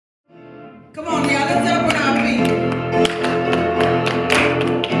Come on, y'all, let's up on our feet.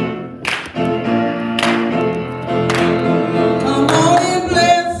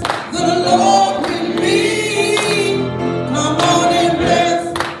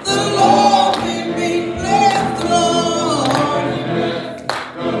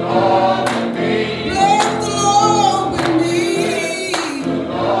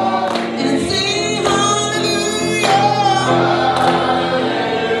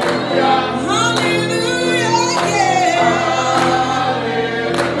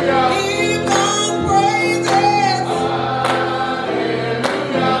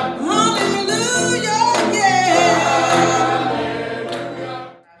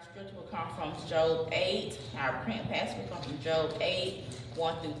 Job 8,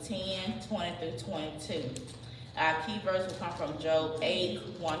 1 through 10, 20 through 22. Our key verse will come from Job 8,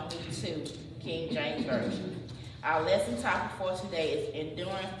 1 through 2, King James Version. Our lesson topic for today is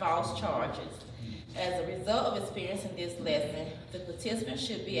enduring false charges. As a result of experiencing this lesson, the participants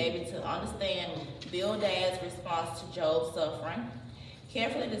should be able to understand Bildad's response to Job's suffering,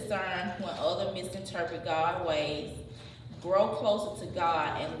 carefully discern when others misinterpret God's ways, grow closer to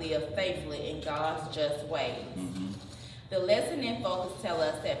God, and live faithfully in God's just ways. The lesson and focus tell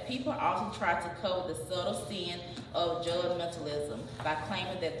us that people often try to cover the subtle sin of judgmentalism by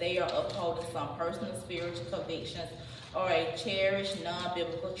claiming that they are upholding some personal spiritual convictions or a cherished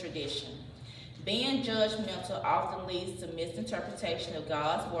non-biblical tradition. Being judgmental often leads to misinterpretation of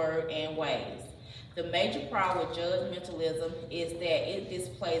God's word and ways. The major problem with judgmentalism is that it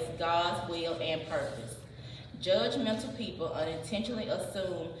displays God's will and purpose. Judgmental people unintentionally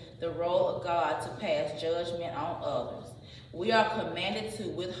assume the role of God to pass judgment on others. We are commanded to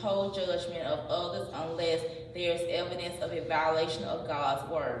withhold judgment of others unless there is evidence of a violation of God's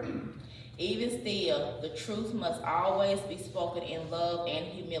word. Even still, the truth must always be spoken in love and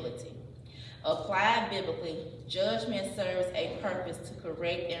humility. Applied biblically, judgment serves a purpose to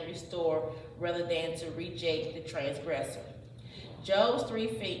correct and restore rather than to reject the transgressor. Job's three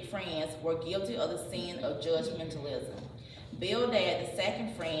friends were guilty of the sin of judgmentalism. Bildad, the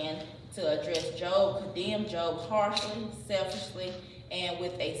second friend, to address Job, condemned Job harshly, selfishly, and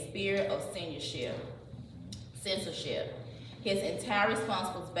with a spirit of censorship. His entire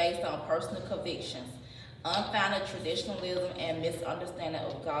response was based on personal convictions, unfounded traditionalism, and misunderstanding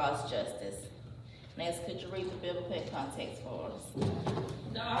of God's justice. Next, could you read the biblical context for us?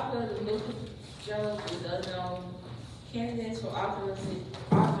 The author of the book of Job is unknown. Candidates for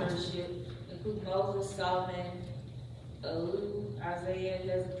authorship include Moses, Solomon, Isaiah,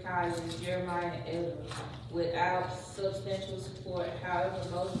 Hezekiah, Jeremiah, and Ezra. Without substantial support, however,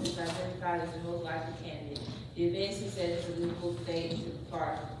 Moses is identified as the most likely candidate. The events he says in the book date into the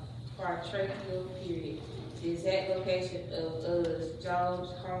patriarchal period. The exact location of Job's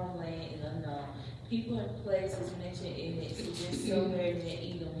homeland is unknown. People and places mentioned in it suggest somewhere near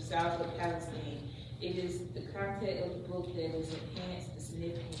Edom, south of Palestine. It is the content of the book that has enhanced the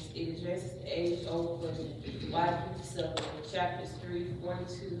significance. It addresses the age-old question, why do we suffer? Chapters 3,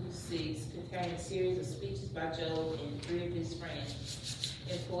 42, 6 contain a series of speeches by Job and three of his friends.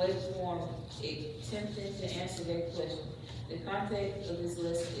 In poetic form, attempting to answer that question. The context of this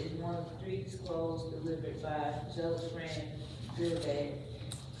lesson is one of three scrolls delivered by Job's friend, Bildad.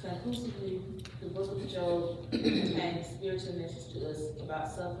 Conclusively, the book of Job contains a spiritual message to us about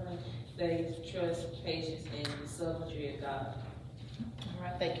suffering, faith, trust, patience, and the sovereignty of God. All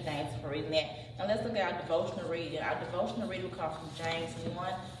right, thank you, Nancy, for reading that. Now let's look at our devotional reading. Our devotional reading will come from James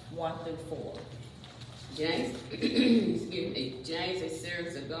 1 through 4. James, James, a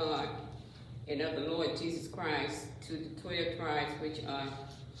servant of God and of the Lord Jesus Christ, to the 12 tribes which are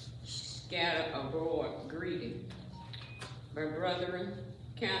scattered abroad, greeting. My brethren,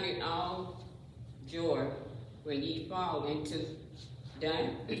 count it all joy when ye fall into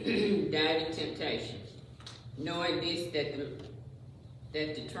dire temptation, knowing this,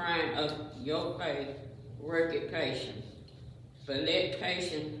 that the trying of your faith worketh patience. But let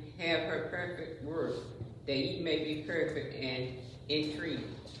patience have her perfect work, that ye may be perfect and entire,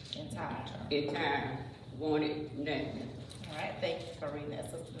 wanted nothing. All right, thank you for reading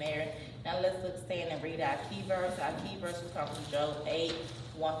that, Sister Mary. Now let's stand and read our key verse. Our key verse will come from Job 8,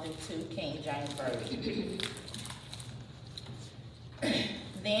 1 through 2, King James Version.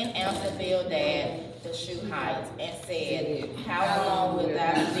 Then answered Bildad the Shuhite and said, how long wilt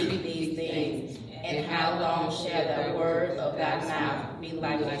thou speak these things, and how long shall the word of thy mouth be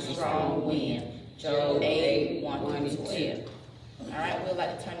like a strong wind? Job 8, 1 through 12. All right, we'd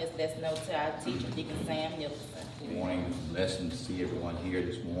like to turn this lesson over to our teacher, Deacon Sam Nicholson. Good morning. Blessing to see everyone here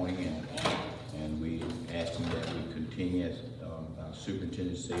this morning, and we ask that we continue, as our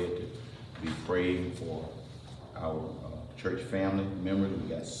superintendent said, to be praying for our church family members. We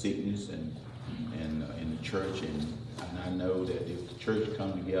got sickness and in the church, and I know that if the church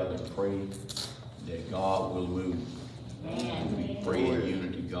come together and pray, that God will move. If we pray in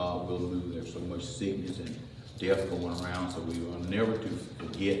unity, God will move. There's so much sickness and death going around, so we will never to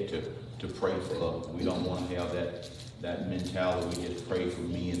forget to pray for others. We don't want to have that mentality. We just pray for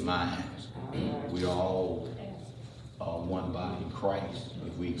me and mine. We are all one body in Christ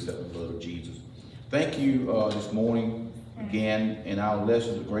if we accept the blood of Jesus. Thank you this morning again in our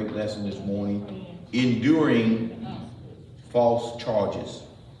lesson, a great lesson this morning, enduring false charges.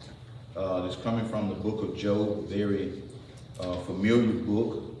 It's coming from the book of Job, a very familiar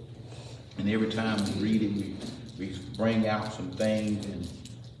book, and every time we read it, we bring out some things and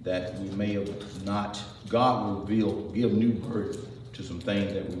that we may have not. God will give new birth to some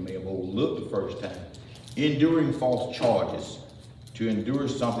things that we may have overlooked the first time. Enduring false charges. To endure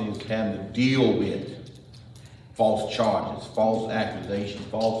something is having to deal with false charges, false accusations,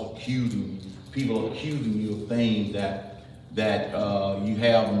 false accusing. People accusing you of things that you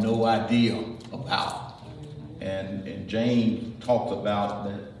have no idea about. And James talks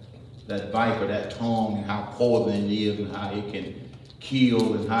about that viper, that tongue, and how poison it is, and how it can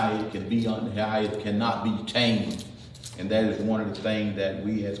kill, and how it can be, how it cannot be tamed. And that is one of the things that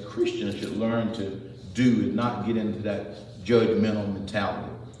we as Christians should learn to do, is not get into that judgmental mentality.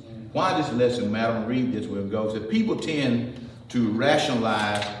 Why this lesson matter? I'm read this where it goes. That people tend to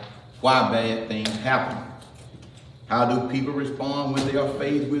rationalize why bad things happen. How do people respond when they are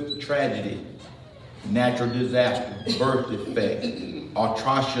faced with tragedy, natural disaster, birth defect,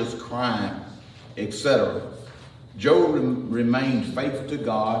 atrocious crime, etc.? Job remained faithful to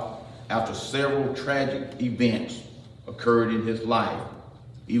God after several tragic events occurred in his life,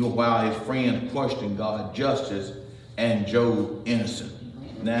 even while his friends questioned God's justice and Job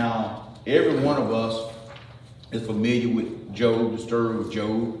innocent. Now, every one of us is familiar with Job, the story of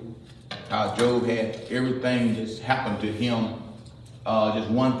Job, how Job had everything just happened to him. Just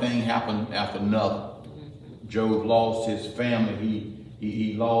one thing happened after another. Job lost his family.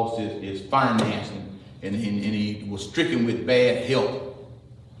 He lost his financing, and he was stricken with bad health.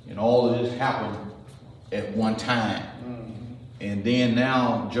 And all of this happened at one time. And then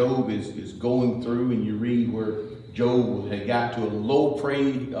now Job is going through, and you read where Job had got to a low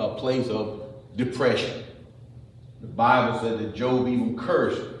place of depression. The Bible said that Job even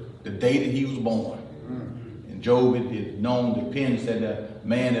cursed the day that he was born. And Job is known, the pen said that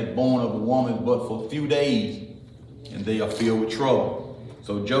man is born of a woman but for a few days, and they are filled with trouble.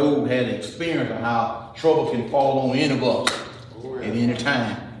 So Job had experience of how trouble can fall on any of us at any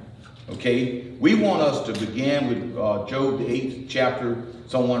time. Okay, we want us to begin with Job, the 8th chapter,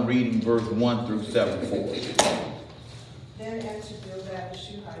 someone reading verse 1 through 7 for us. Then answered Bildad the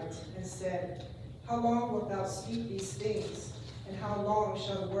Shuhite and said, How long wilt thou speak these things? And how long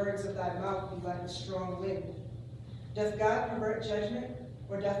shall the words of thy mouth be like a strong wind? Doth God pervert judgment,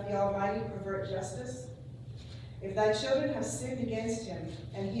 or doth the Almighty pervert justice? If thy children have sinned against him,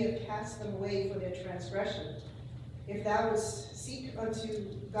 and he have cast them away for their transgression, if thou wouldst seek unto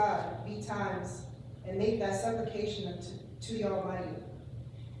God betimes, and make thy supplication to the Almighty,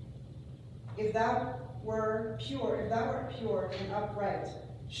 if thou wert pure and upright,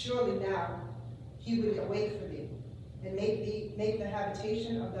 surely now he would awake for thee, and make the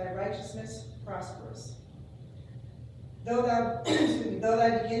habitation of thy righteousness prosperous. Though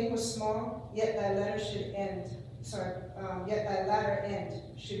thy beginning was small, yet thy latter end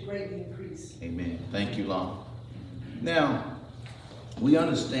should greatly increase. Amen. Thank you, Lon. Now, we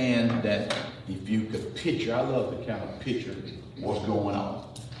understand that if you could picture, I love to kind of picture what's going on.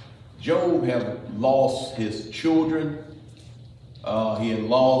 Job had lost his children. He had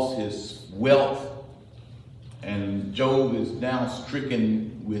lost his wealth. And Job is now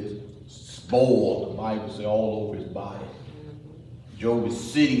stricken with spoil, the Bible says, all over his body. Job is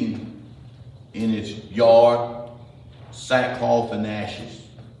sitting in his yard, sackcloth and ashes,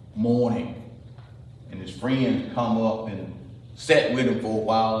 mourning. And his friends come up and sat with him for a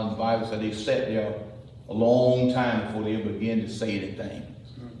while, and the Bible said they sat there a long time before they began to say anything.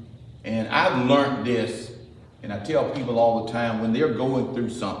 And I've learned this, and I tell people all the time, when they're going through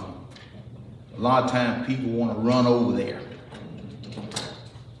something, a lot of times people want to run over there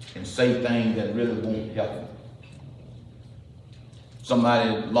and say things that really won't help them. Somebody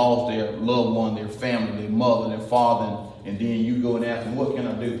lost their loved one, their family, their mother, their father, and then you go and ask them, what can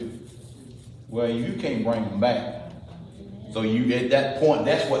I do? Well, you can't bring them back. So you, at that point,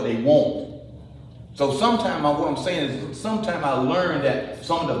 that's what they want. So sometimes, what I'm saying is, sometimes I learned that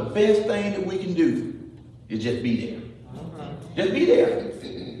some of the best things that we can do is just be there. Just be there.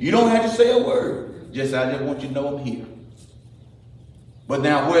 You don't have to say a word. I just want you to know I'm here. But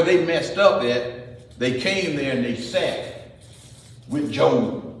now where they messed up at, they came there and they sat with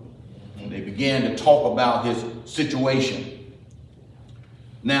Job. And they began to talk about his situation.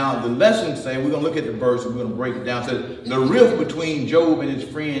 Now the lesson say, we're going to look at the verse and we're going to break it down. It says, the rift between Job and his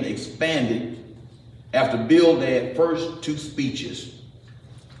friend expanded after Bildad's first two speeches.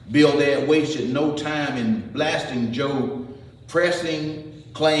 Bildad wasted no time in blasting Job, pressing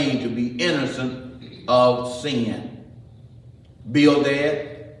claim to be innocent of sin.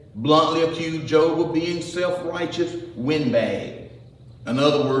 Bildad bluntly accused Job of being self-righteous windbag. In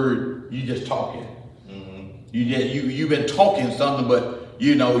other words, you just talking. You've been talking something, but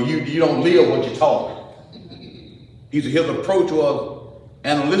you don't live what you talk. His approach was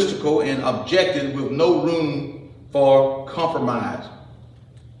analytical and objective with no room for compromise.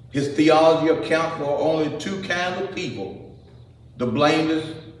 His theology accounts for only two kinds of people: the blameless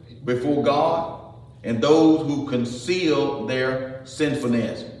before God and those who conceal their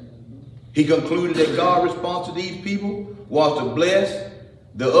sinfulness. He concluded that God's response to these people was to bless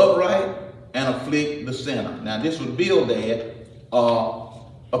the upright and afflict the sinner. Now, this was Bildad's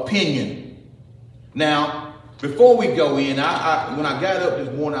opinion. Now, before we go in, when I got up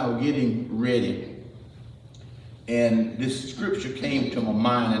this morning, I was getting ready. And this scripture came to my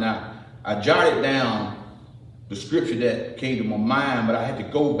mind, and I jotted down the scripture that came to my mind, but I had to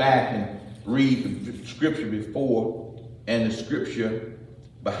go back and read the scripture before and the scripture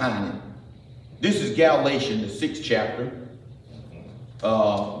behind it. This is Galatians, the 6th chapter,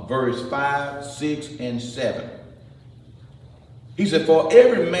 verse 5, 6, and 7. He said, for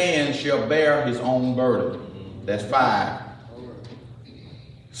every man shall bear his own burden. That's 5.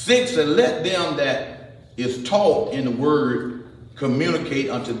 6, and let them that is taught in the word communicate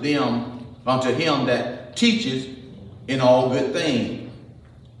unto him that teaches in all good things.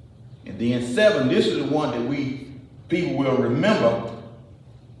 And then 7, this is the one that people will remember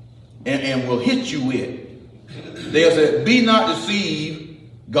and will hit you with. They'll say, be not deceived,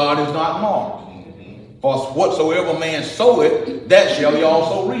 God is not mocked. For whatsoever man soweth, that shall he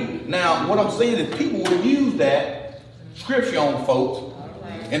also reap. Now, what I'm saying is people will use that scripture on folks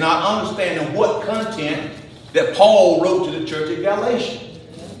and not understanding what content that Paul wrote to the church at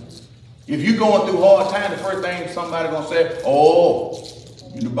Galatians. If you're going through hard times, the first thing somebody going to say, oh,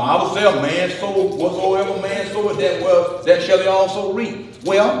 the Bible says, man sow whatsoever man soweth, that shall he also reap.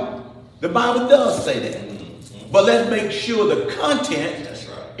 Well, the Bible does say that. But let's make sure the content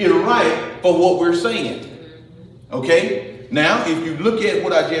is right for what we're saying. Okay? Now, if you look at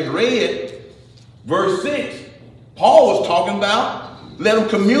what I just read, verse 6, Paul was talking about let him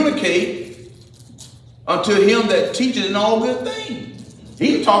communicate unto him that teaches in all good things.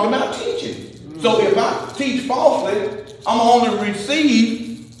 He's talking about teaching. So if I teach falsely, I'm only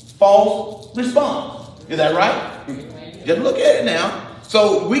receive false response. Is that right? Just look at it now.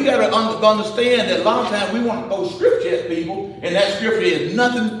 So we got to understand that a lot of times we want to throw scripture at people, and that scripture is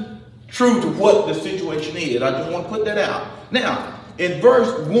nothing true to what the situation is. I just want to put that out. Now, in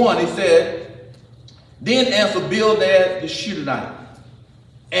verse 1, it said, then answered Bildad the Shunammite,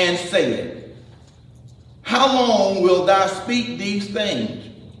 and said, how long wilt thou speak these things?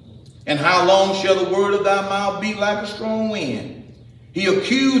 And how long shall the word of thy mouth be like a strong wind? He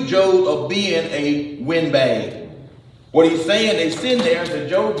accused Job of being a windbag. What he's saying, they sit there and say,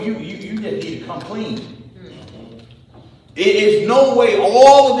 Job, you just need to come clean. It is no way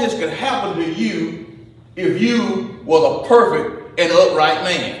all of this could happen to you if you was a perfect and upright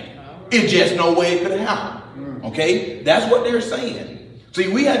man. It's just no way it could happen. Okay? That's what they're saying. See,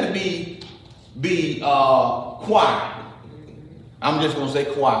 we had to be quiet. I'm just going to say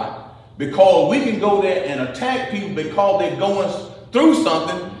quiet. Because we can go there and attack people because they're going through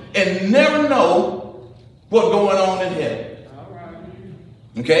something and never know what's going on in heaven.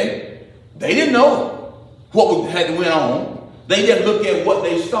 Okay? They didn't know what had went on. They just looked at what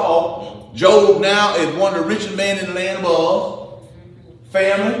they saw. Job now is one of the richest men in the land above.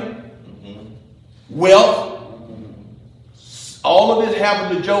 Family, wealth. All of this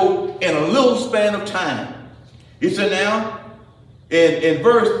happened to Job in a little span of time. He said now, in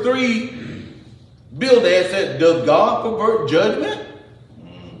verse 3, Bildad said, does God pervert judgment?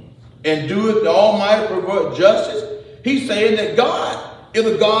 And doeth the Almighty pervert justice? He's saying that God is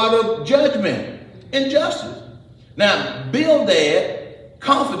a God of judgment and justice. Now, Bildad's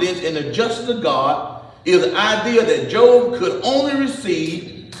confidence in the justice of God is the idea that Job could only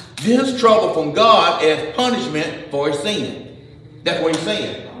receive this trouble from God as punishment for his sin. That's what he's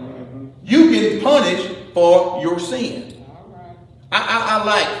saying. You get punished for your sin. I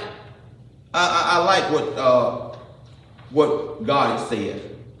like what God has said.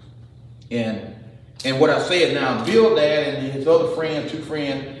 And what I said now, Bildad and his other friends, 2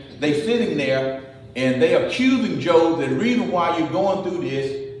 friends, they sitting there and they accusing Job that the reason why you're going through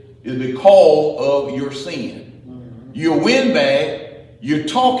this is because of your sin. You're a windbag, you're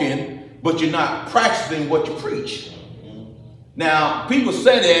talking, but you're not practicing what you preach. Now, people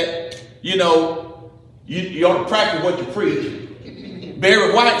say that, you know, you ought to practice what you preach.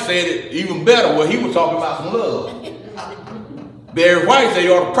 Barry White said it even better where he was talking about some love. Barry White said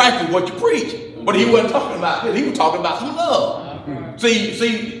you ought to practice what you preach. But he wasn't talking about this. He was talking about some love.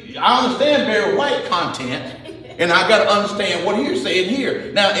 See, I understand Barry White content, and I got to understand what he's saying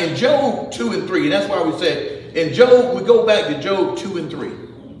here. Now, in Job 2 and 3, that's why we said, in Job, we go back to Job 2 and 3.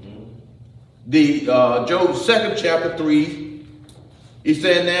 Job's 2nd chapter 3, he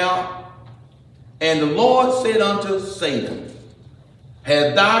said now, and the Lord said unto Satan,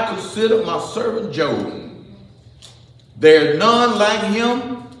 hast thou considered my servant Job? There is none like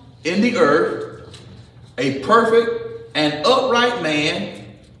him in the earth, a perfect and upright man,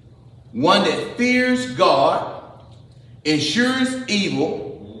 one that fears God, ensures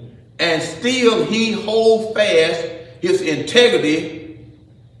evil, and still he hold fast his integrity,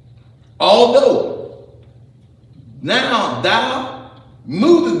 although now thou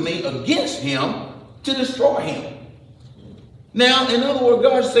movest me against him to destroy him. Now, in other words,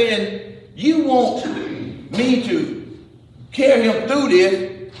 God's saying, you want me to carry him through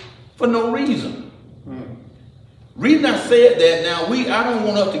this for no reason. Reason I said that, now I don't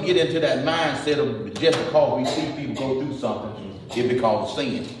want us to get into that mindset of just because we see people go through something, it's because of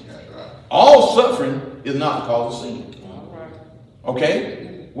sin. All suffering is not because of sin.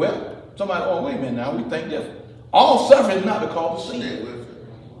 Okay? Well, somebody, oh, wait a minute now, we think different. All suffering is not because of sin.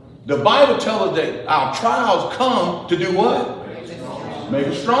 The Bible tells us that our trials come to do what? Make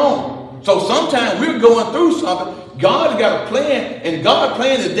us strong. So sometimes we're going through something, God's got a plan, and God's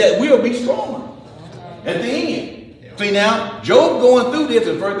plan is that we'll be stronger at the end. See now, Job going through this,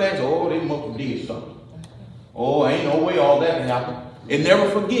 and first thing, oh, they must have did something. Oh, ain't no way all that happened. And never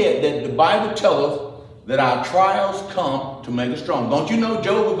forget that the Bible tells us that our trials come to make us strong. Don't you know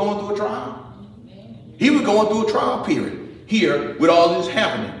Job was going through a trial? He was going through a trial period here with all this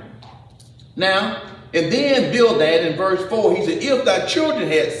happening. Now, and then Bildad in verse 4, he said, if thy children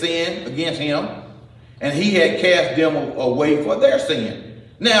had sinned against him, and he had cast them away for their sin.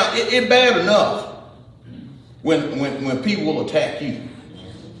 Now, it's bad enough when people will attack you.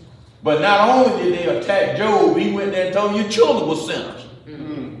 But not only did they attack Job, he went there and told him your children were sinners.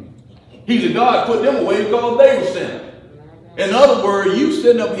 He said God put them away because they were sinners. In other words, you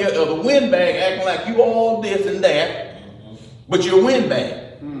sitting up here as a windbag acting like you all this and that, but you're a windbag.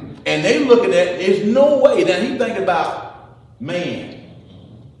 And they looking at, there's no way. Now he thinking about man.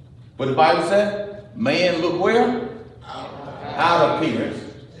 But the Bible said, man look where? Out appearance.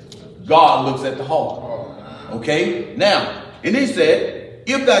 God looks at the heart. Okay? Now, and he said,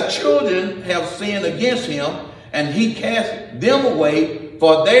 if thy children have sinned against him, and he cast them away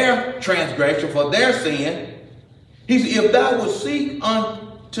for their transgression, for their sin, he said, if thou wilt seek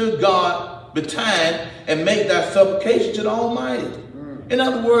unto God betime, and make thy supplication to the Almighty. In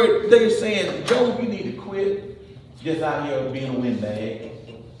other words, they're saying, Job, you need to quit just out here being a windbag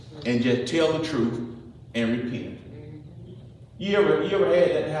and just tell the truth and repent. You ever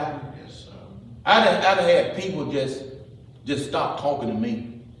had that happen? Yes, sir. I've had people just stop talking to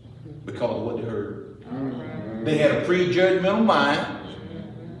me because of what they heard. They had a prejudgmental mind,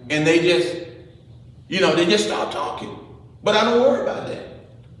 and they just stopped talking. But I don't worry about that,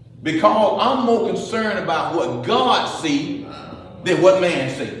 because I'm more concerned about what God sees than what man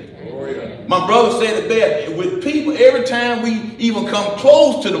sees. Oh, yeah. My brother said it best. With people, every time we even come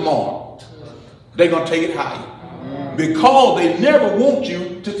close to the mark, they're going to take it higher. Because they never want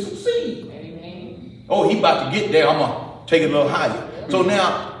you to succeed. Amen. Oh, he about to get there, I'm going to take it a little higher. So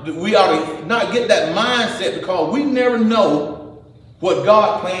now, we ought to not get that mindset, because we never know what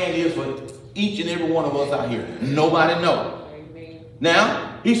God's plan is for each and every one of us out here. Nobody knows. Amen.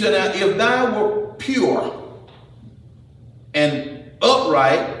 Now, he said, now, if thou were pure and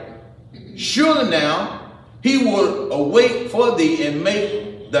upright, surely now he will await for thee and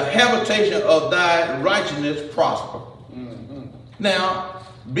make the habitation of thy righteousness prosper. Now,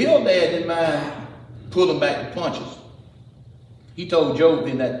 Bildad didn't mind pulling back the punches. He told Job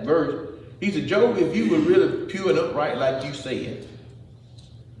in that verse, he said, Job, if you were really pure and upright like you said,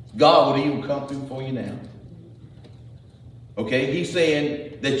 God would even come through for you now. Okay, he's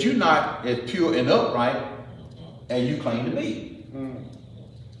saying that you're not as pure and upright as you claim to be.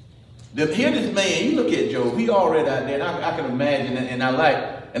 Here this man, you look at Job, he already out there, and I can imagine, and I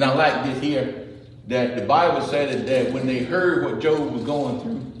like this here, that the Bible said that when they heard what Job was going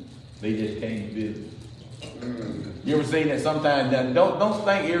through, They just came to visit. You ever seen that sometimes? Now, don't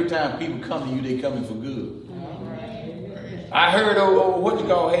think every time people come to you, they coming for good. I heard what you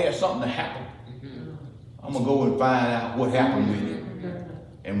call had something to happen. I'm going to go and find out what happened with it.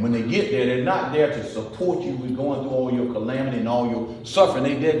 And when they get there, they're not there to support you with going through all your calamity and all your suffering.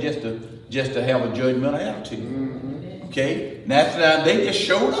 They're there just to have a judgmental attitude. Okay? Now they just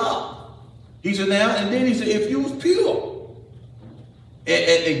showed up. He said now, and then he said, if you was pure.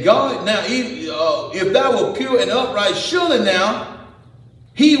 And God, now, if thou were pure and upright, surely now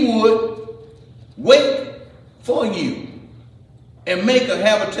he would wait for you and make a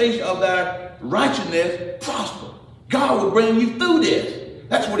habitation of thy righteousness prosper. God will bring you through this.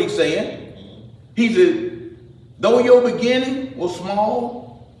 That's what he's saying. He said, though your beginning was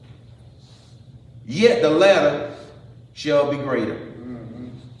small, yet the latter shall be greater.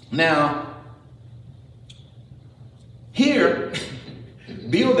 Now, here,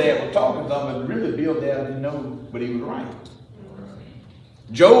 Bildad was talking something, but really Bildad didn't know, but he was right.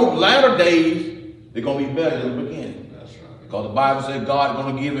 Job's latter days, they're going to be better than the beginning. That's right. Because the Bible says God is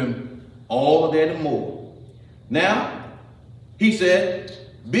going to give him all of that and more. Now, he said,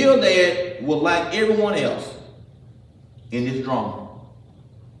 Bildad was like everyone else in this drama,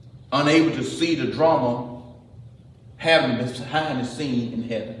 unable to see the drama happening behind the scene in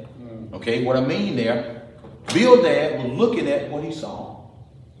heaven. Okay, what I mean there, Bildad was looking at what he saw.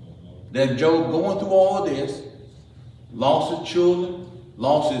 That Job going through all of this, lost his children,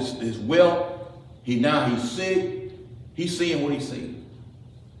 lost his wealth. He's sick. He's seeing what he's seeing.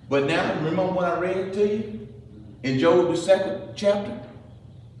 But now, remember what I read to you in Job, the 2nd chapter,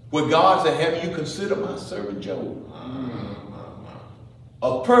 where God said, have you considered my servant Job?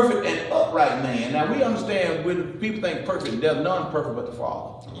 A perfect and upright man. Now we understand when people think perfect, there's none perfect but the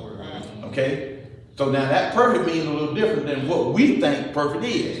Father. Okay? So now that perfect means a little different than what we think perfect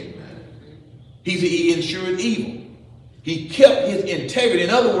is. He ensured evil. He kept his integrity.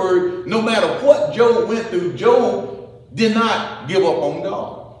 In other words, no matter what Job went through, Job did not give up on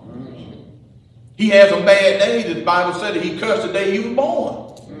God. He had some bad days. The Bible said that he cursed the day he was born.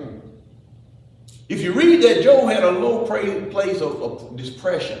 If you read that, Job had a low place of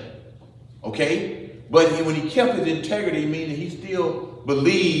depression. Okay? But when he kept his integrity, meaning he still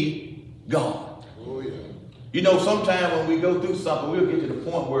believed God. Oh, yeah. You know, sometimes when we go through something, we'll get to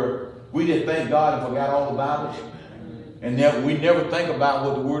the point where we just thank God and forgot all about it. And we never think about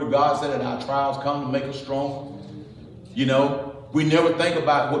what the Word of God said, that our trials come to make us stronger. You know, we never think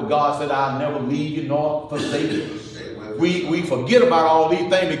about what God said, I'll never leave you nor forsake you. We forget about all these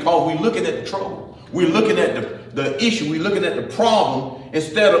things because we're looking at the trouble. We're looking at the issue. We're looking at the problem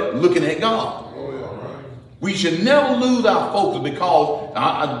instead of looking at God. Oh, yeah, right. We should never lose our focus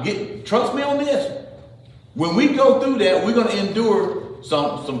because, trust me on this, when we go through that, we're going to endure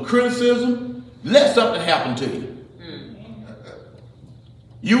some criticism. Let something happen to you.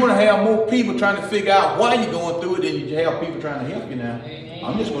 You want to have more people trying to figure out why you're going through it than you have people trying to help you now. Amen.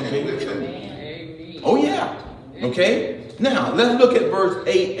 I'm just going to tell you the truth. Amen. Oh, yeah. Okay. Now, let's look at verse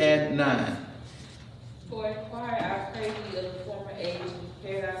 8 and 9. For inquire, I pray thee, of the former age, and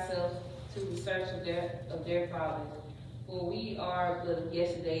prepare thyself to the search of their fathers. For we are but of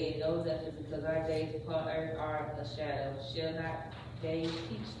yesterday and those after, because our days upon earth are a shadow. Shall not they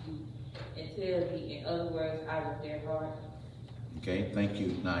teach thee and tell thee, in other words, out of their heart? Okay, thank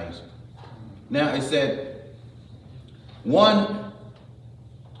you. Nice. Now it said, one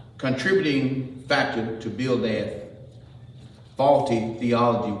contributing factor to Bildad's faulty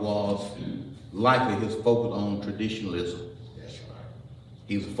theology was likely his focus on traditionalism. That's right.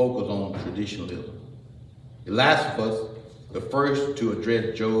 He was focused on traditionalism. Eliphaz, the first to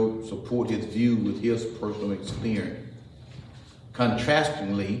address Job, support his view with his personal experience.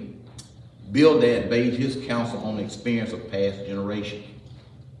 Contrastingly, Bildad based his counsel on the experience of past generations.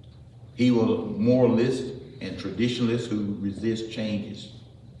 He was a moralist and traditionalist who resist changes.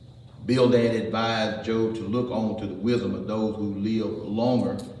 Bildad advised Job to look on to the wisdom of those who live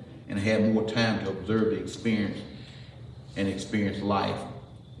longer and had more time to observe the experience and experience life.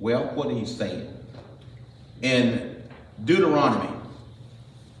 Well, what is he saying? In Deuteronomy,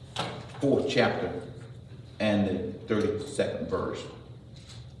 4th chapter and the 32nd verse,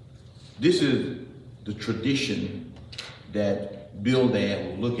 this is the tradition that Bildad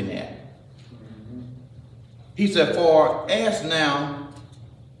was looking at. He said, for ask now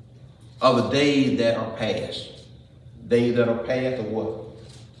of the days that are past. Days that are past are what?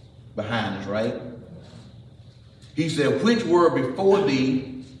 Behind us, right? He said, which were before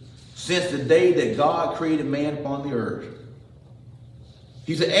thee since the day that God created man upon the earth.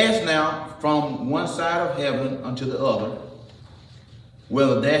 He said, ask now from one side of heaven unto the other,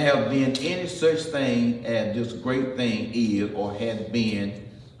 whether there have been any such thing as this great thing is or has been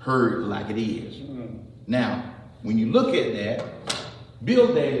heard like it is. Now, when you look at that,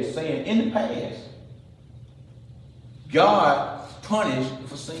 Bildad is saying in the past, God punished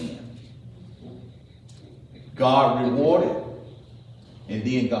for sin. God rewarded, and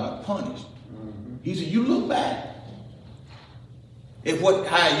then God punished. He said, you look back at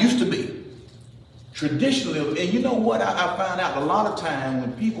how it used to be. Traditionally, and you know what I found out a lot of time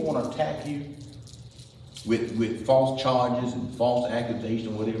when people want to attack you with false charges and false accusations,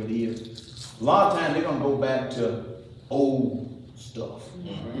 whatever it is, a lot of times they're going to go back to old stuff.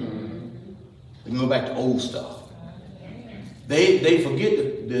 They go back to old stuff. They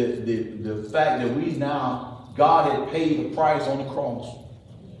forget the fact that God had paid the price on the cross.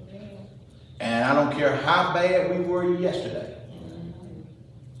 And I don't care how bad we were yesterday.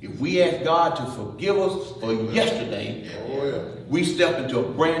 If we ask God to forgive us for yesterday, we step into a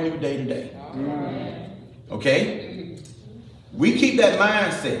brand new day today. Okay? We keep that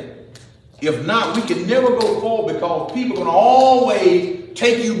mindset. If not, we can never go forward because people are going to always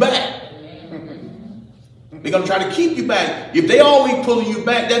take you back. They're going to try to keep you back. If they always pulling you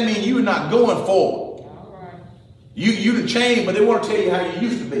back, that means you're not going forward. You done changed, but they want to tell you how you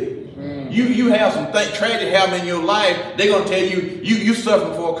used to be. You have some tragic happen in your life. They're going to tell you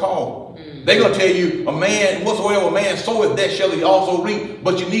suffering for a cause. They're going to tell you a man, whatsoever a man soweth, that shall he also reap.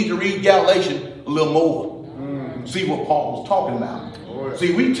 But you need to read Galatians a little more. See what Paul was talking about.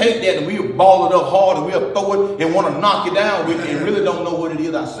 See, we take that and we ball it up hard and we'll throw it and want to knock it down with it and really don't know what it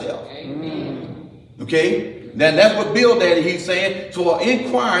is ourselves. Okay? Now that's what Bildad he's saying. So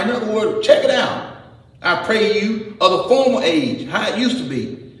inquire, in other words, check it out. I pray you of the former age, how it used to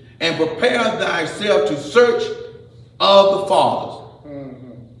be. And prepare thyself to search of the fathers.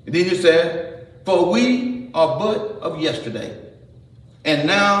 And then he said, for we are but of yesterday, and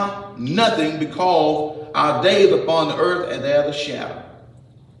now nothing, because our days upon the earth are as a shadow.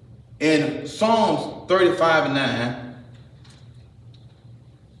 In Psalms 35:9,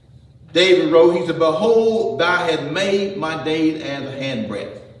 David wrote, he said, behold, thou hast made my days as a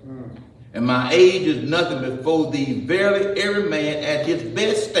handbreadth. And my age is nothing before thee. Verily, every man at his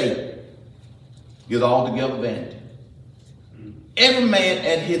best state is altogether vanity. Every man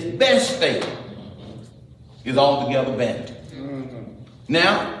at his best state is altogether vanity.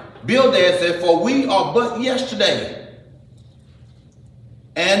 Now, Bildad said, for we are but yesterday,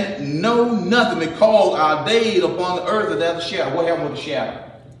 and know nothing, because our days upon the earth is as a shadow. What happened with the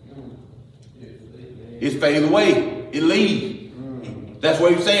shadow? It fades away. It leaves. That's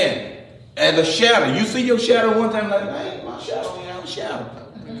what he's saying. As a shadow. You see your shadow one time, like, hey, my shadow ain't have a shadow.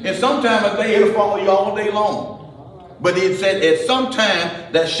 And sometimes a day it'll follow you all day long. But it said at some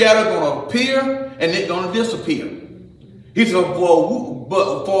time that shadow going to appear and it's going to disappear. He said,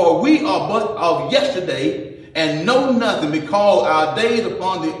 for we are but of yesterday and know nothing, because our days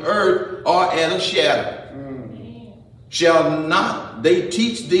upon the earth are as a shadow. Shall not they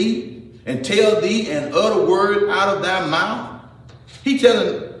teach thee and tell thee and utter word out of thy mouth? He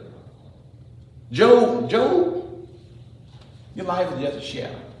telling Job, your life is just a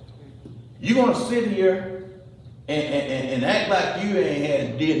shadow. You're going to sit here and act like you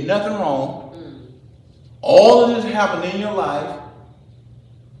did nothing wrong. All of this happened in your life.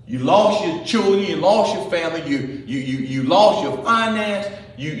 You lost your children, you lost your family, you lost your finance,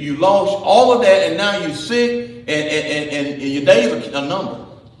 you lost all of that, and now you're sick, and your days are numbered.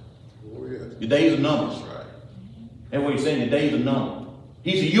 Your days are numbered. That's what he's saying, your days are numbered.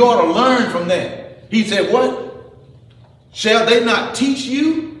 He said, you ought to learn from that. He said, what? Shall they not teach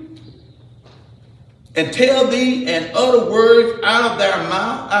you and tell thee and utter words out of their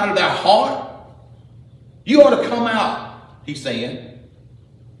mouth, out of their heart? You ought to come out, he's saying.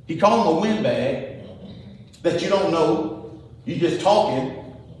 He called him a windbag that you don't know. You just talking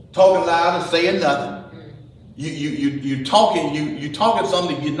loud and saying nothing. You talking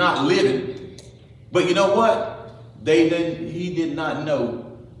something you're not living. But you know what? He did not know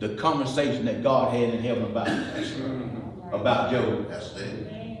the conversation that God had in heaven about Job.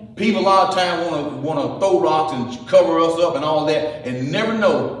 People a lot of times want to throw rocks and cover us up and all that and never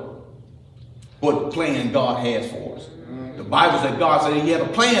know what plan God has for us. The Bible said God said he had a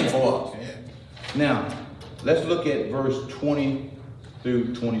plan for us. Now, let's look at verse 20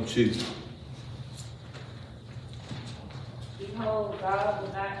 through 22. Behold, God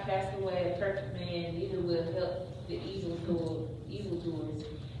will not cast away a perfect man, neither will help the evildoers,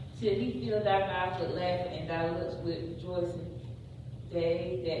 till he fill thy mouth with laughter and thy lips with rejoicing.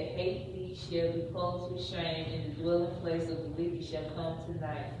 They that hate thee shall be clothed with shame, and the dwelling place of the wicked shall come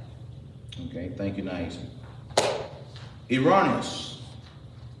tonight. Okay, thank you, nice. Erroneous.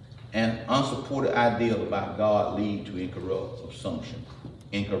 and unsupported ideal about God lead to incorrect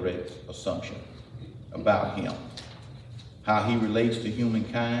assumption about him, how he relates to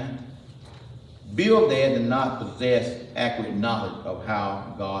humankind. Bildad did not possess accurate knowledge of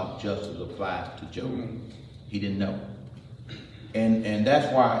how God's justice applies to Job. He didn't know. And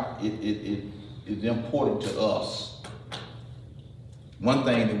that's why it is important to us. One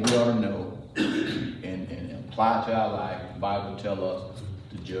thing that we ought to know and apply to our life, the Bible tells us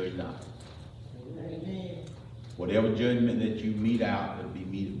to judge not. Amen. Whatever judgment that you mete out, it'll be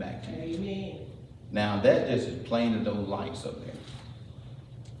meted back to you. Amen. Now that just is plain as those lights up there.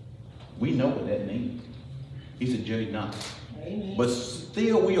 We know what that means. He said, judge not. Amen. But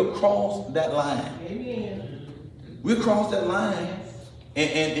still we across that line. Amen. We across that line.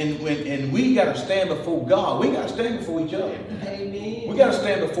 And we got to stand before God. We got to stand before each other. Amen. We got to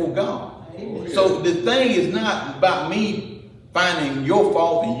stand before God. Amen. So the thing is not about me finding your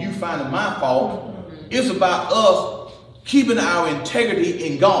fault and you finding my fault. It's about us keeping our integrity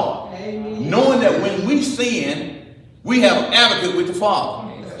in God. Amen. Knowing that when we sin, we have an advocate with the Father,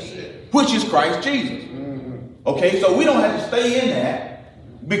 which is Christ Jesus. Okay, so we don't have to stay in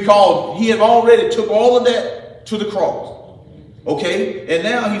that because he had already took all of that to the cross. Okay, and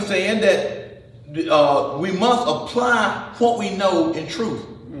now he's saying that we must apply what we know in truth.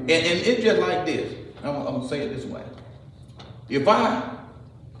 And it's just like this. I'm going to say it this way. If I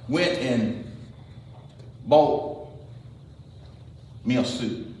went and bought me a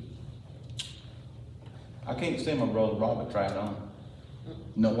suit, I can't send my brother Robert to try it on.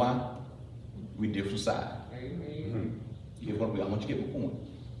 You know why? We different sides. Get what I want you to get my point.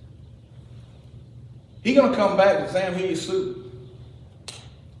 He gonna come back to Sam, here's your suit.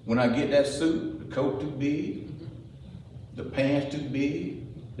 When I get that suit, the coat too big, the pants too big,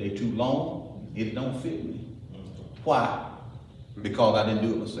 they too long, it don't fit me. Why? Because I didn't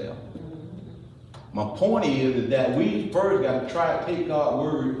do it myself. My point is that we first got to try to take God's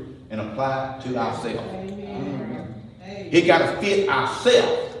word and apply it to ourselves. Amen. It got to fit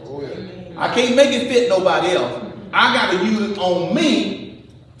ourselves. I can't make it fit nobody else. I got to use it on me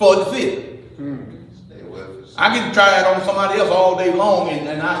for it to fit. I can try it on somebody else all day long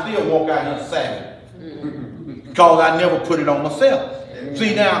and I still walk out here sad. Because I never put it on myself.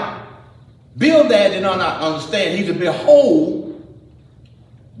 See now, Bildad did not understand. He said, behold,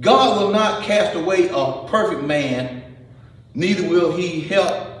 God will not cast away a perfect man, neither will he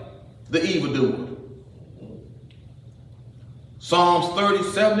help the evildoer. Psalms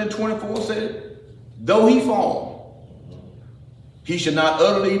 37:24 said, though he fall, he shall not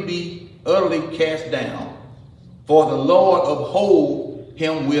be utterly cast down, for the Lord uphold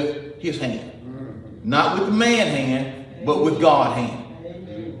him with his hand. Not with the man hand, but with God's hand.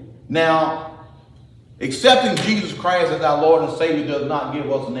 Amen. Now, accepting Jesus Christ as our Lord and Savior does not give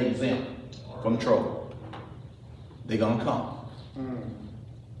us an exemption from trouble. They're going to come.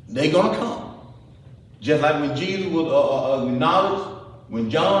 They're going to come. Just like when Jesus was acknowledged, when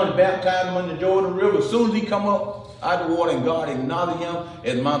John baptized him in the Jordan River, as soon as he come up out of the water and God acknowledged him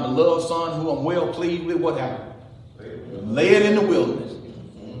as my beloved son who I'm well pleased with, what happened? Led in the wilderness.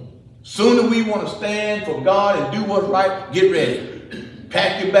 Soon as we want to stand for God and do what's right, get ready.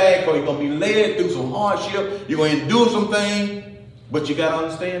 Pack your bag because you're going to be led through some hardship. You're going to endure some things. But you got to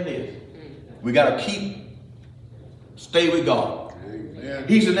understand this. We got to stay with God. Amen.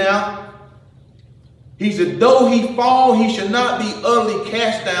 He said, though he fall, he should not be utterly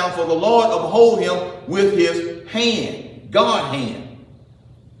cast down, for the Lord uphold him with his hand, God's hand.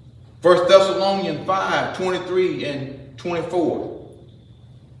 1 Thessalonians 5:23 and 24.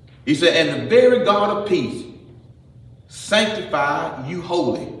 He said, and the very God of peace sanctify you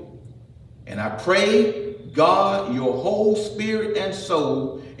wholly. And I pray, God, your whole spirit and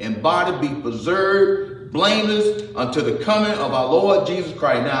soul and body be preserved blameless unto the coming of our Lord Jesus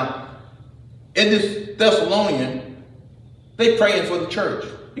Christ. Now, in this Thessalonian, they praying for the church.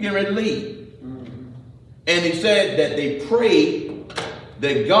 They're getting ready to leave. And he said that they pray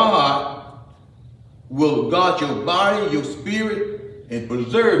that God will guard your body, your spirit, and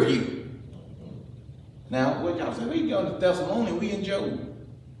preserve you. Now, what y'all say? We go to Thessalonians, we in Job.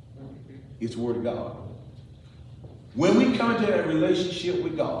 It's the word of God. When we come into that relationship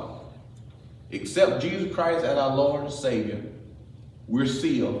with God, accept Jesus Christ as our Lord and Savior, we're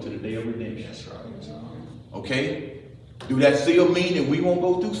sealed to the day of redemption. That's right. Okay? Do that seal mean that we won't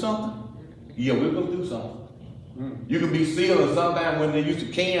go through something? Yeah, we'll go through something. You can be sealed, and sometimes when they used to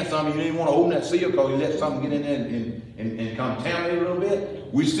can something, you didn't want to open that seal because you let something get in there and contaminate a little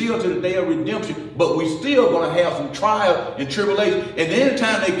bit. We sealed to the day of redemption, but we still going to have some trial and tribulation. And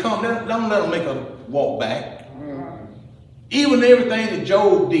anytime they come, don't let them make us walk back. Even everything that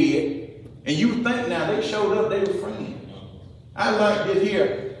Job did, and you think now they showed up, they were friends. I like this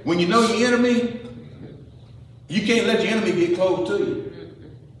here. When you know your enemy, you can't let your enemy get close to you.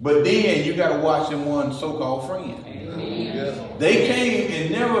 But then you got to watch them one so-called friend. They came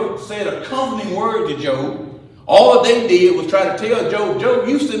and never said a comforting word to Job. All they did was try to tell Job, Job,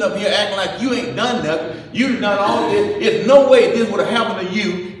 you sitting up here acting like you ain't done nothing. You've done all this. There's no way this would have happened to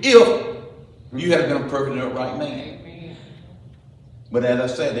you if you had been a perfect and upright man. But as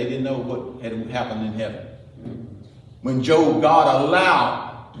I said, they didn't know what had happened in heaven. When Job, God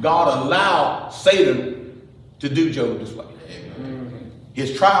allowed Satan to do Job this way.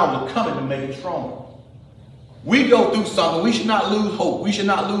 His trials are coming to make it stronger. We go through something. We should not lose hope. We should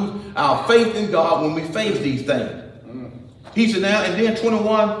not lose our faith in God when we face these things. He said now, and then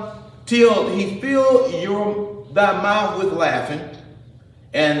 21, till he fill thy mouth with laughing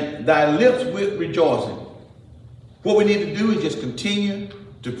and thy lips with rejoicing. What we need to do is just continue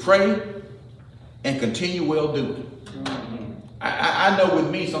to pray and continue well doing. I know with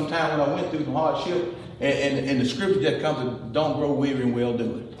me sometimes when I went through some hardship, and the scripture that comes to don't grow weary in well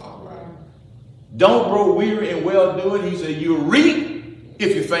doing. Don't grow weary in well doing. He said, you reap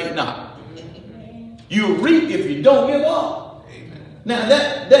if you faint not. You reap if you don't give up. Now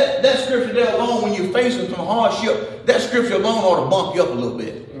that scripture there alone, when you're facing some hardship, that scripture alone ought to bump you up a little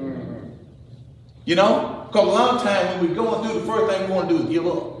bit. You know? Because a lot of times when we're going through, the first thing we want to do is give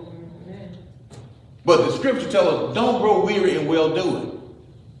up. But the scripture tells us, don't grow weary in well doing.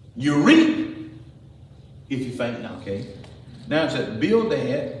 You reap if you faint not. Okay? Now it says,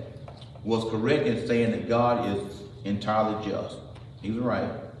 Bildad was correct in saying that God is entirely just. He was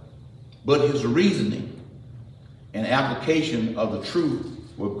right. But his reasoning and application of the truth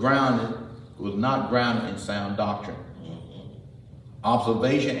was not grounded in sound doctrine.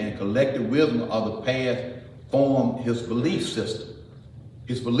 Observation and collective wisdom of the past formed his belief system.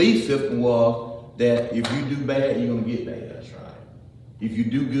 His belief system was that if you do bad, you're going to get bad. That's right. If you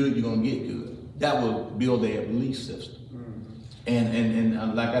do good, you're going to get good. That was Bildad's belief system.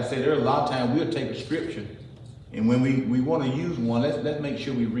 And like I said, there are a lot of times we'll take a scripture, and when we want to use one, let's make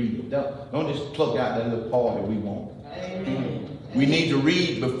sure we read it. Don't just pluck out that little part that we want. Amen. We need to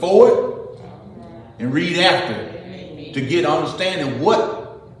read before it and read after it to get understanding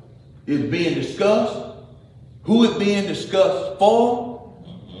what is being discussed, who it's being discussed for,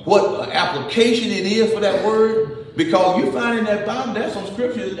 what application it is for that word. Because you find in that Bible, there's some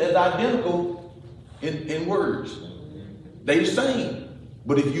scriptures that's identical in words. They the same.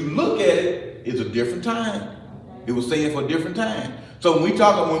 But if you look at it, it's a different time. It was saying for a different time. So when we're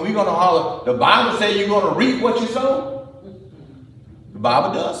going to holler, the Bible says you're going to reap what you sow. The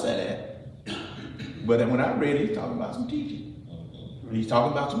Bible does say that. But when I read it, he's talking about some teaching. He's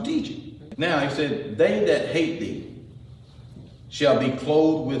talking about some teaching. Now he said, they that hate thee shall be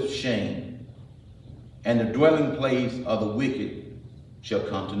clothed with shame, and the dwelling place of the wicked shall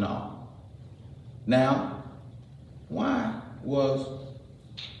come to naught. Now, why was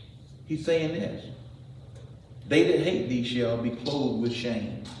he saying this? They that hate thee shall be clothed with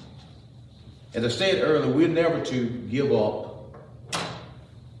shame. As I said earlier, we're never to give up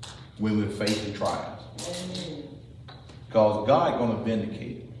when we're facing trials. Because God is going to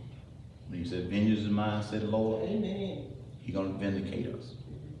vindicate it. He said, vengeance is mine, said the Lord. Amen. He's going to vindicate us.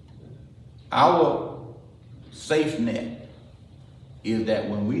 Our safe net is that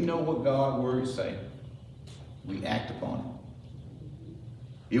when we know what God's words say, we act upon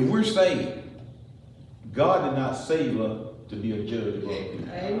it. If we're saved, God did not save us to be a judge of other people.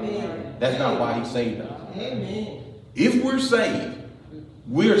 Amen. That's not why he saved us. Amen. If we're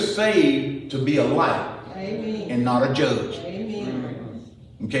saved to be a light. Amen. And not a judge. Amen.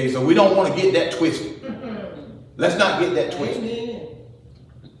 Okay, so we don't want to get that twisted. Let's not get that twisted. Amen.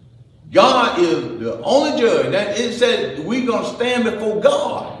 God is the only judge. That it said we're going to stand before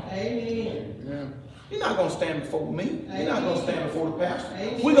God. Amen. You're not going to stand before me. You're not going to stand before the pastor.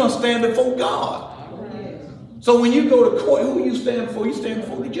 Amen. We're going to stand before God. Amen. So when you go to court, who you stand before? You stand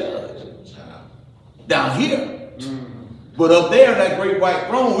before the judge. Down here. But up there in that great white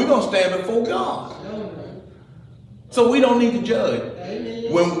throne, we're going to stand before God. So we don't need to judge.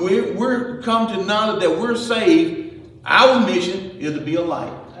 Amen. When we're come to knowledge that we're saved, our mission is to be a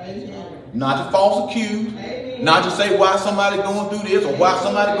light. Amen. Not to false accuse. Amen. Not to say why somebody going through this or why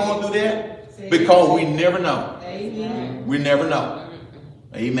somebody going through that. Because we never know. Amen. We never know.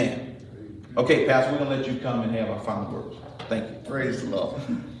 Amen. Okay, Pastor, we're going to let you come and have our final words. Thank you. Praise the Lord.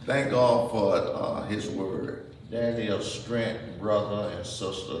 Thank God for his word. That is strength, brother and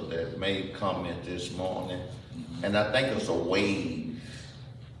sister, that made comment this morning. And I think it's a wave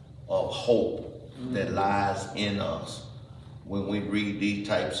of hope that lies in us when we read these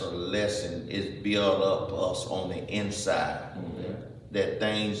types of lessons, it's built up us on the inside. That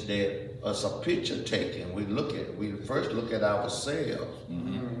things that us a picture taking, we first look at ourselves.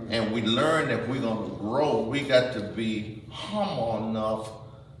 And we learn that we're going to grow. We got to be humble enough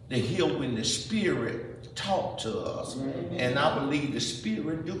to hear when the Spirit talk to us. And I believe the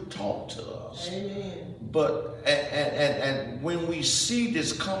Spirit do talk to us. Amen. But and when we see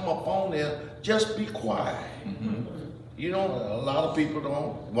this come up on there, just be quiet. You know, a lot of people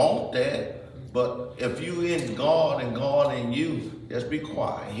don't want that. But if you in God and God in you, just be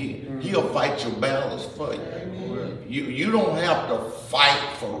quiet. He'll fight your battles for you. You don't have to fight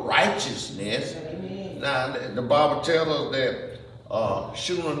for righteousness. Now, the Bible tells us that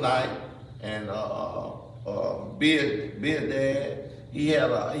Shunammite and Bildad, he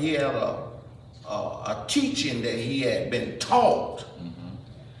had a teaching that he had been taught,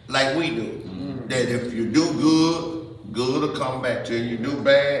 like we do. That if you do good, good will come back to you. You do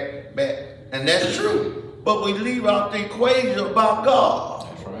bad, bad. And that's true. But we leave out the equation about God.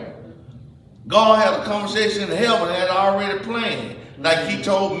 That's right. God had a conversation in heaven, had already planned. Like he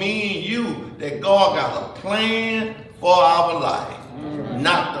told me and you that God got a plan for our life.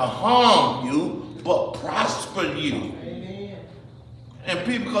 Not to harm you, but prosper you. And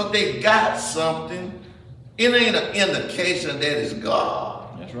people, because they got something, it ain't an indication that it's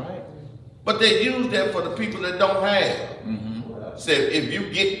God. That's right. But they use that for the people that don't have. Say, if you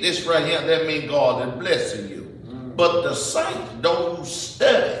get this right here, that means God is blessing you. But the saints, those who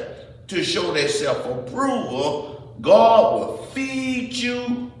study to show their self-approval, God will feed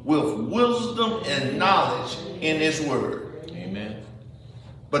you with wisdom and knowledge in his word. Amen.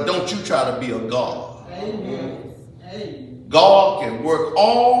 But don't you try to be a God. Amen. Amen. God can work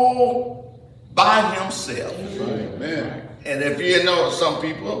all by himself. Amen. And if you know some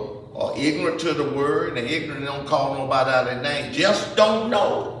people are ignorant to the word and ignorant, don't call nobody out of their name, just don't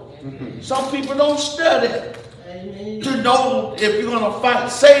know. Some people don't study to know if you're going to fight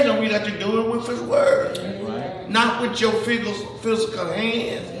Satan, you got to do it with his word. Right. Not with your physical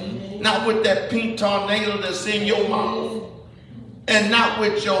hands, not with that pink tornado that's in your mouth, and not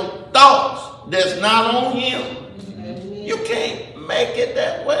with your thoughts that's not on him. You can't make it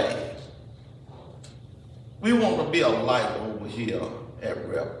that way. We want to be a light over here at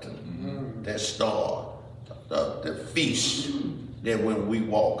Repton. That star, the feast, that when we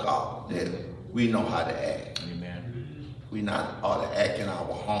walk out, that we know how to act. Amen. We not ought to act in our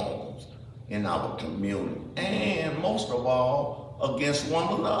homes, in our community, and most of all, against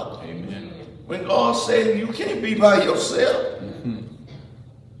one another. Amen. When God said you can't be by yourself.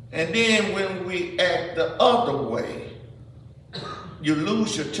 And then when we act the other way, you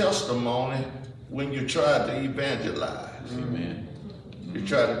lose your testimony when you try to evangelize. Amen. You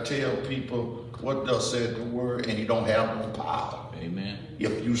try to tell people what thus said the word, and you don't have no power. Amen.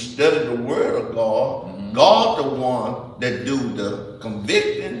 If you study the word of God, God the one that do the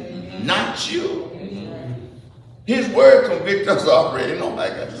convicting, not you. His word convicts us already.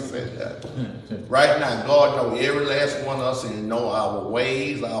 Nobody got to say that. Right now, God knows every last one of us and know our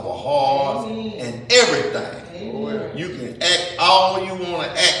ways, our hearts, and everything. You can act all you want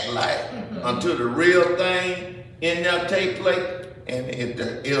to act like until the real thing in there take place. And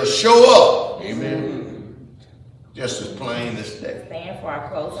it'll show up. Amen. Just as plain as that. Stand for our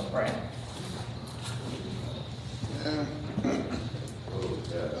closing prayer.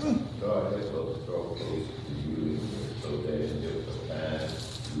 God, let's go draw close to you so that in this time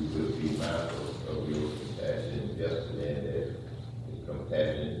we will be mindful of your compassion yesterday, and that the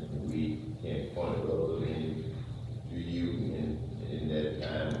compassion we can point others in to you